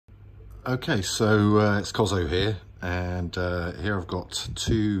Okay, so it's Cozzo here, and here I've got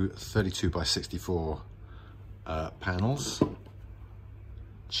two 32 by 64 panels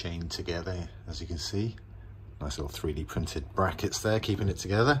chained together, as you can see. Nice little 3D printed brackets there, keeping it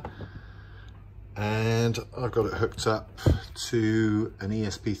together. And I've got it hooked up to an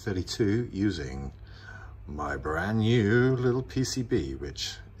ESP32 using my brand new little PCB,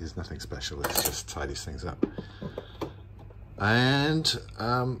 which is nothing special, it just tidies things up. And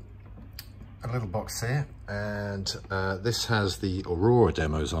a little box here, and this has the Aurora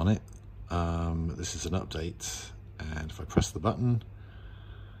demos on it. This is an update, and if I press the button,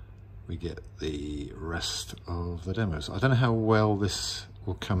 we get the rest of the demos. I don't know how well this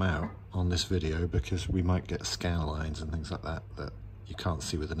will come out on this video, because we might get scan lines and things like that that you can't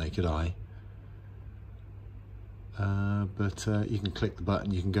see with the naked eye. But you can click the button,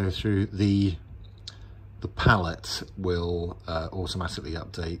 you can go through. The palette will automatically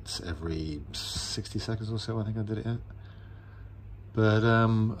update every 60 seconds or so, I think I did it at. But,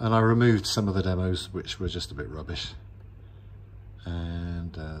 and I removed some of the demos which were just a bit rubbish.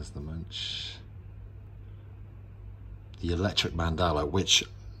 And there's the munch. The electric mandala, which,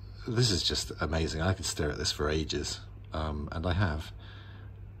 this is just amazing. I could stare at this for ages, and I have.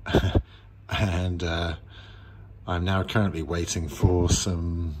 And I'm now currently waiting for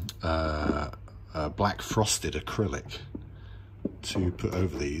some black frosted acrylic to put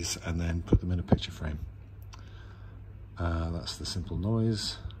over these and then put them in a picture frame. That's the simple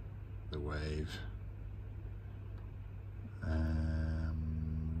noise, the wave,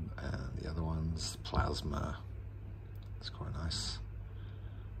 and the other one's plasma. It's quite nice.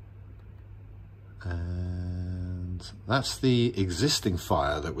 And that's the existing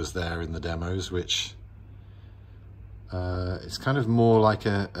fire that was there in the demos, which it's kind of more like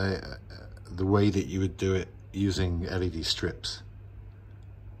the way that you would do it using LED strips.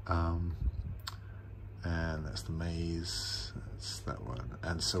 And that's the maze, that's that one.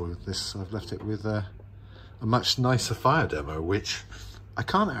 And so with this, I've left it with a much nicer fire demo, which I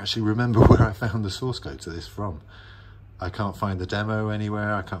can't actually remember where I found the source code to this from. I can't find the demo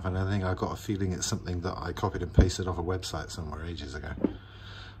anywhere, I can't find anything. I got a feeling it's something that I copied and pasted off a website somewhere ages ago.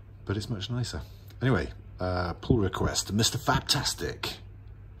 But it's much nicer. Anyway, pull request to Mr.Faptastic.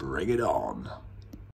 Bring it on.